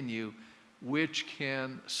planted in you, which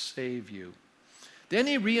can save you. Then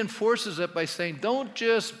he reinforces it by saying, don't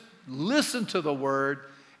just listen to the word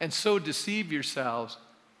and so deceive yourselves,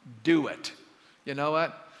 do it. You know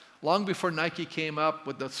what? Long before Nike came up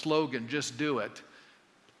with the slogan, just do it,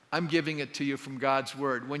 I'm giving it to you from God's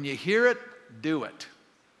word. When you hear it, do it.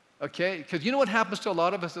 Okay? Because you know what happens to a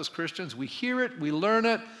lot of us as Christians? We hear it, we learn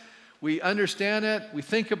it, we understand it, we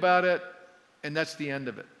think about it, and that's the end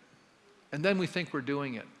of it. And then we think we're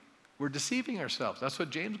doing it. We're deceiving ourselves. That's what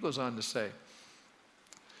James goes on to say.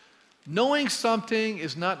 Knowing something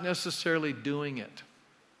is not necessarily doing it.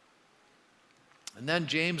 And then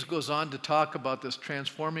James goes on to talk about this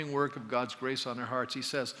transforming work of God's grace on our hearts. He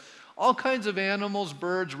says, all kinds of animals,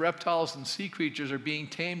 birds, reptiles, and sea creatures are being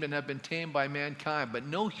tamed and have been tamed by mankind, but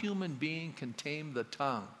no human being can tame the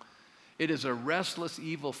tongue. It is a restless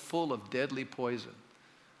evil full of deadly poison.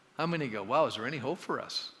 How many go, wow, is there any hope for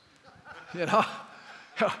us? You know,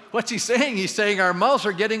 what's he saying? He's saying our mouths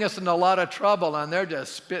are getting us in a lot of trouble and they're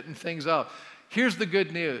just spitting things out. Here's the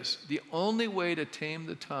good news. The only way to tame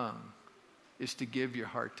the tongue is to give your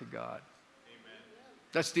heart to God. Amen.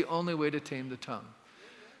 That's the only way to tame the tongue.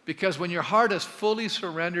 Because when your heart is fully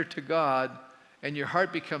surrendered to God and your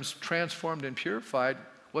heart becomes transformed and purified,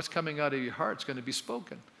 what's coming out of your heart is going to be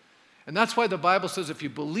spoken. And that's why the Bible says if you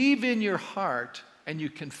believe in your heart and you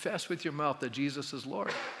confess with your mouth that Jesus is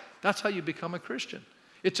Lord, that's how you become a Christian.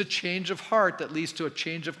 It's a change of heart that leads to a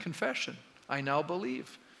change of confession. I now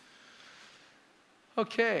believe.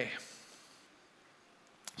 Okay.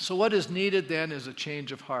 So what is needed then is a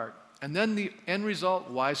change of heart. And then the end result,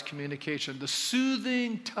 wise communication. The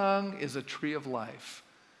soothing tongue is a tree of life,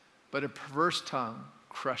 but a perverse tongue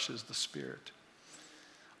crushes the spirit.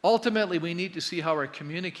 Ultimately, we need to see how our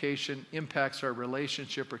communication impacts our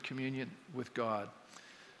relationship or communion with God.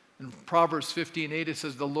 In Proverbs 15:8, it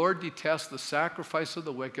says, the Lord detests the sacrifice of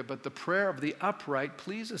the wicked, but the prayer of the upright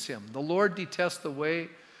pleases him. The Lord detests the way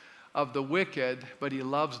of the wicked, but he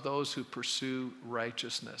loves those who pursue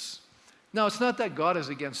righteousness. Now, it's not that God is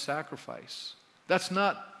against sacrifice. That's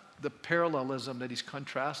not the parallelism that he's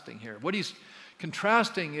contrasting here. What he's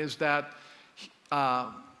contrasting is that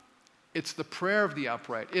it's the prayer of the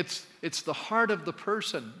upright. It's the heart of the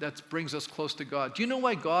person that brings us close to God. Do you know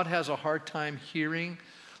why God has a hard time hearing?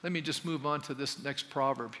 Let me just move on to this next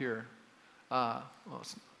proverb here. I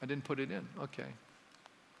didn't put it in. Okay.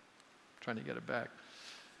 Trying to get it back.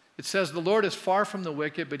 It says, the Lord is far from the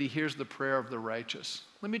wicked, but he hears the prayer of the righteous.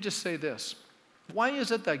 Let me just say this. Why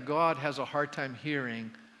is it that God has a hard time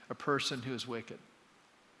hearing a person who is wicked?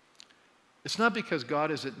 It's not because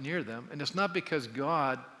God isn't near them, and it's not because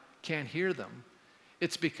God can't hear them.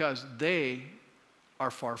 It's because they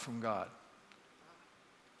are far from God.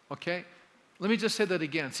 Okay? Let me just say that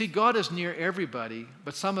again. See, God is near everybody,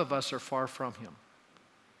 but some of us are far from him.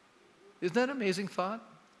 Isn't that an amazing thought?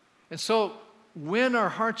 And so, when our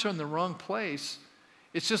hearts are in the wrong place,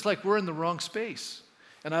 it's just like we're in the wrong space.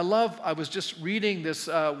 And I was just reading this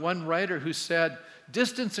one writer who said,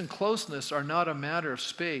 distance and closeness are not a matter of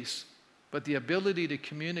space, but the ability to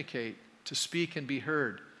communicate, to speak and be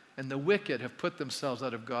heard. And the wicked have put themselves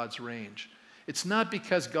out of God's range. It's not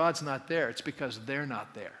because God's not there, it's because they're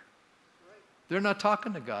not there. They're not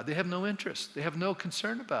talking to God. They have no interest. They have no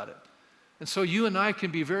concern about it. And so you and I can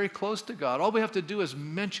be very close to God. All we have to do is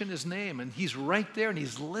mention his name, and he's right there, and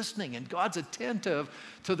he's listening, and God's attentive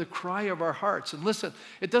to the cry of our hearts. And listen,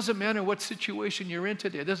 it doesn't matter what situation you're in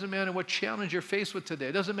today. It doesn't matter what challenge you're faced with today.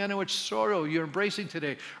 It doesn't matter what sorrow you're embracing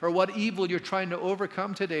today or what evil you're trying to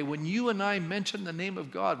overcome today. When you and I mention the name of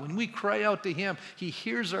God, when we cry out to him, he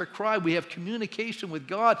hears our cry. We have communication with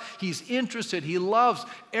God. He's interested. He loves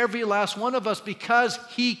every last one of us because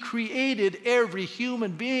he created every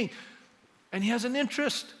human being. And he has an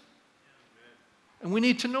interest. And we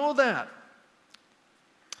need to know that.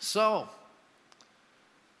 So,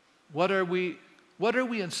 what are we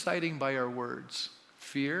inciting by our words?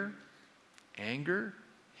 Fear, anger,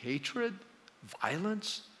 hatred,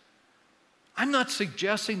 violence? I'm not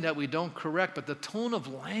suggesting that we don't correct, but the tone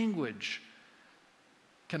of language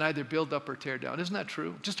can either build up or tear down. Isn't that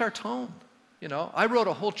true? Just our tone. You know, I wrote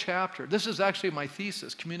a whole chapter. This is actually my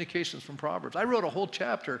thesis, Communications from Proverbs. I wrote a whole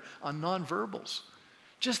chapter on nonverbals.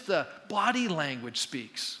 Just the body language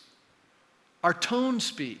speaks. Our tone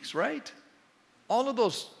speaks, right? All of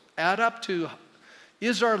those add up to,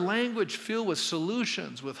 is our language filled with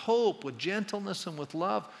solutions, with hope, with gentleness, and with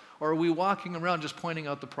love? Or are we walking around just pointing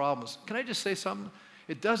out the problems? Can I just say something?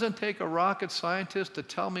 It doesn't take a rocket scientist to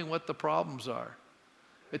tell me what the problems are.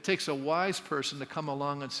 It takes a wise person to come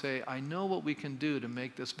along and say, I know what we can do to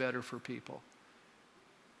make this better for people.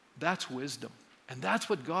 That's wisdom. And that's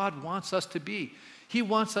what God wants us to be. He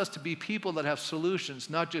wants us to be people that have solutions,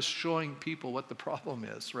 not just showing people what the problem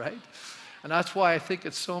is, right? And that's why I think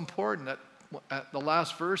it's so important that at the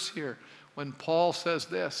last verse here, when Paul says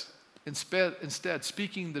this, instead,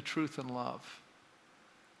 speaking the truth in love.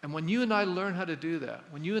 And when you and I learn how to do that,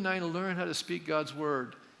 when you and I learn how to speak God's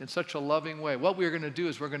word in such a loving way, what we're going to do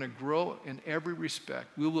is we're going to grow in every respect.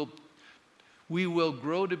 We will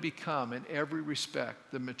grow to become in every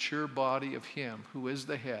respect the mature body of him who is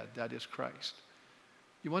the head, that is Christ.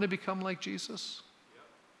 You want to become like Jesus? Yep.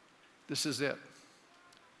 This is it.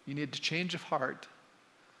 You need to change of heart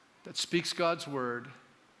that speaks God's word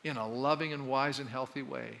in a loving and wise and healthy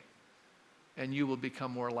way, and you will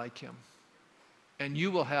become more like him. And you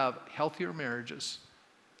will have healthier marriages,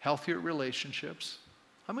 healthier relationships.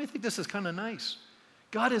 How many think this is kind of nice?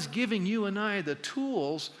 God is giving you and I the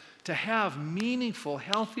tools to have meaningful,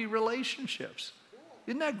 healthy relationships.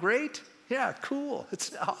 Isn't that great? Yeah, cool.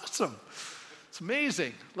 It's awesome. It's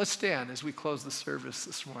amazing. Let's stand as we close the service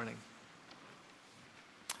this morning.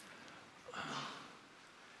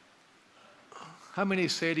 How many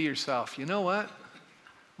say to yourself, you know what?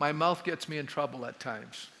 My mouth gets me in trouble at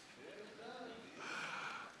times.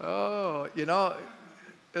 Oh, you know,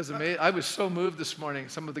 it was amazing. I was so moved this morning.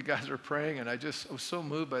 Some of the guys were praying, and I was so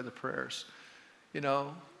moved by the prayers. You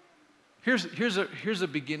know, here's a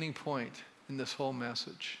beginning point in this whole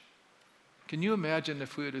message. Can you imagine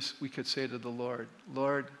if we could say to the Lord,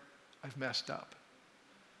 Lord, I've messed up.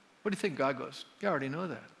 What do you think God goes? You already know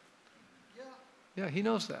that. Yeah, he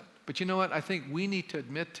knows that. But you know what? I think we need to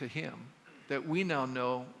admit to him that we now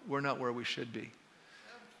know we're not where we should be.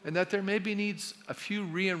 And that there maybe needs a few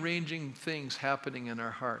rearranging things happening in our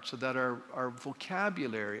heart so that our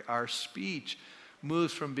vocabulary, our speech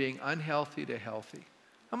moves from being unhealthy to healthy.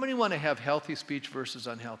 How many want to have healthy speech versus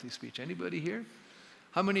unhealthy speech? Anybody here?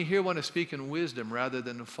 How many here want to speak in wisdom rather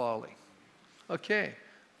than in folly? Okay.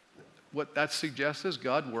 What that suggests is,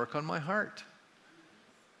 God, work on my heart.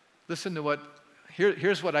 Listen to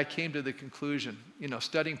here's what I came to the conclusion,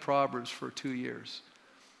 studying Proverbs for 2 years.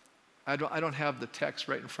 I don't have the text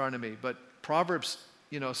right in front of me, but Proverbs,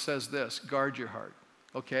 says this, guard your heart.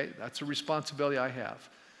 Okay, that's a responsibility I have.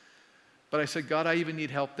 But I said, God, I even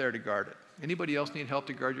need help there to guard it. Anybody else need help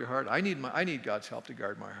to guard your heart? I need God's help to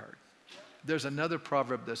guard my heart. There's another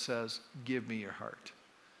proverb that says, give me your heart.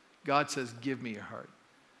 God says, give me your heart.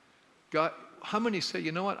 God, how many say,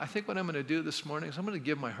 you know what? I think what I'm going to do this morning is I'm going to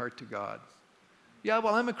give my heart to God. Yeah,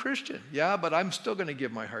 well, I'm a Christian. Yeah, but I'm still going to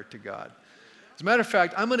give my heart to God. As a matter of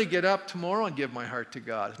fact, I'm going to get up tomorrow and give my heart to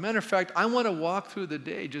God. As a matter of fact, I want to walk through the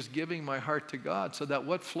day just giving my heart to God so that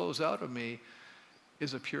what flows out of me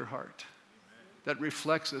is a pure heart that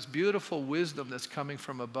reflects this beautiful wisdom that's coming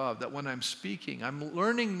from above, that when I'm speaking, I'm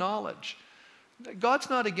learning knowledge. God's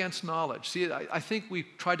not against knowledge. See, I think we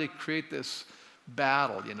try to create this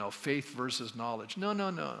battle, faith versus knowledge.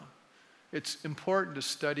 No. It's important to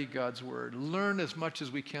study God's word, learn as much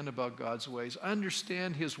as we can about God's ways,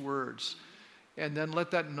 understand his words, and then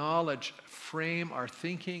let that knowledge frame our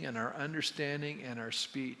thinking and our understanding and our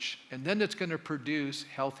speech. And then it's going to produce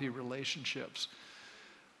healthy relationships.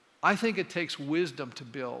 I think it takes wisdom to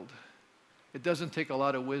build. It doesn't take a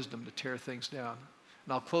lot of wisdom to tear things down.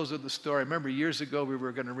 And I'll close with the story. I remember years ago we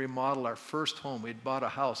were going to remodel our first home. We'd bought a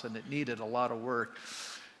house and it needed a lot of work.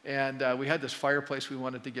 And we had this fireplace we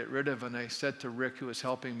wanted to get rid of, and I said to Rick, who was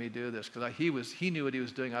helping me do this, because he knew what he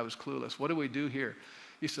was doing, I was clueless. What do we do here?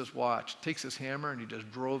 He says, watch. Takes his hammer and he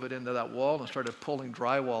just drove it into that wall and started pulling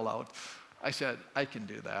drywall out. I said, I can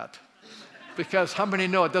do that. Because how many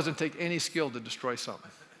know it doesn't take any skill to destroy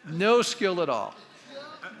something? No skill at all.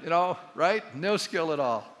 You know, right? No skill at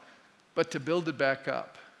all. But to build it back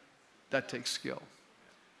up, that takes skill.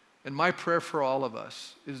 And my prayer for all of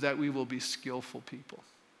us is that we will be skillful people.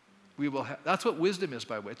 That's what wisdom is,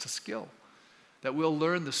 by the way. It's a skill. That we'll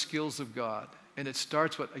learn the skills of God. And it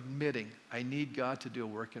starts with admitting, I need God to do a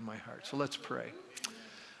work in my heart. So let's pray.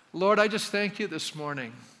 Lord, I just thank you this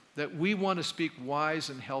morning that we want to speak wise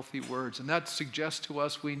and healthy words. And that suggests to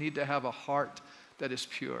us we need to have a heart that is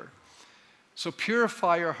pure. So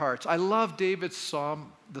purify our hearts. I love David's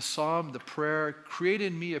psalm, the prayer, create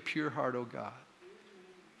in me a pure heart, O God,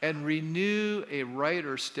 and renew a right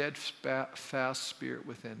or steadfast spirit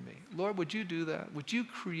within me. Lord, would you do that? Would you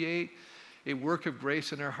create a work of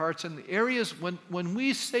grace in our hearts? In the areas when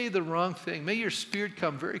we say the wrong thing, may your Spirit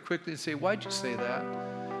come very quickly and say, why'd you say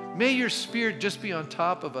that? May your Spirit just be on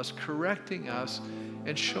top of us, correcting us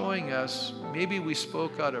and showing us maybe we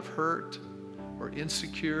spoke out of hurt or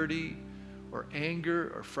insecurity or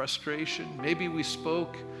anger or frustration. Maybe we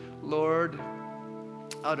spoke, Lord,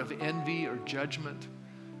 out of envy or judgment.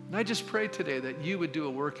 And I just pray today that you would do a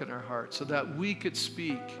work in our hearts so that we could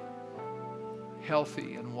speak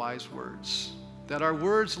healthy and wise words. That our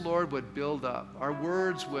words, Lord, would build up. Our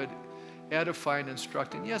words would edify and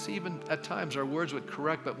instruct. And yes, even at times our words would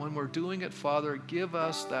correct, but when we're doing it, Father, give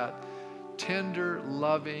us that tender,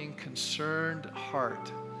 loving, concerned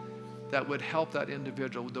heart that would help that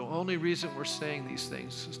individual. The only reason we're saying these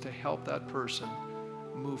things is to help that person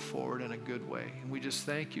move forward in a good way. And we just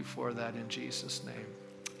thank you for that in Jesus' name.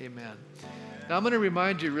 Amen. Now I'm going to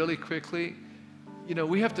remind you really quickly, you know,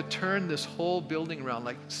 we have to turn this whole building around,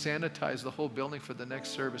 like sanitize the whole building for the next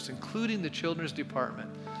service, including the children's department.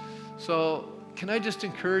 So can I just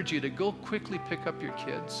encourage you to go quickly pick up your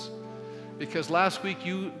kids? Because last week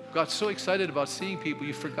you got so excited about seeing people,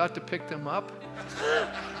 you forgot to pick them up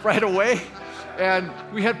right away. And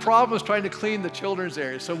we had problems trying to clean the children's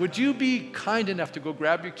area. So would you be kind enough to go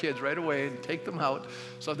grab your kids right away and take them out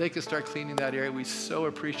so they can start cleaning that area? We so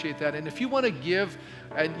appreciate that. And if you want to give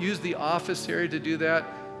and use the office area to do that,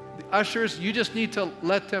 the ushers, you just need to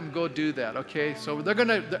let them go do that, okay? So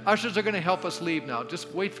the ushers are going to help us leave now. Just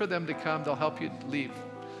wait for them to come. They'll help you leave.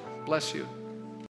 Bless you.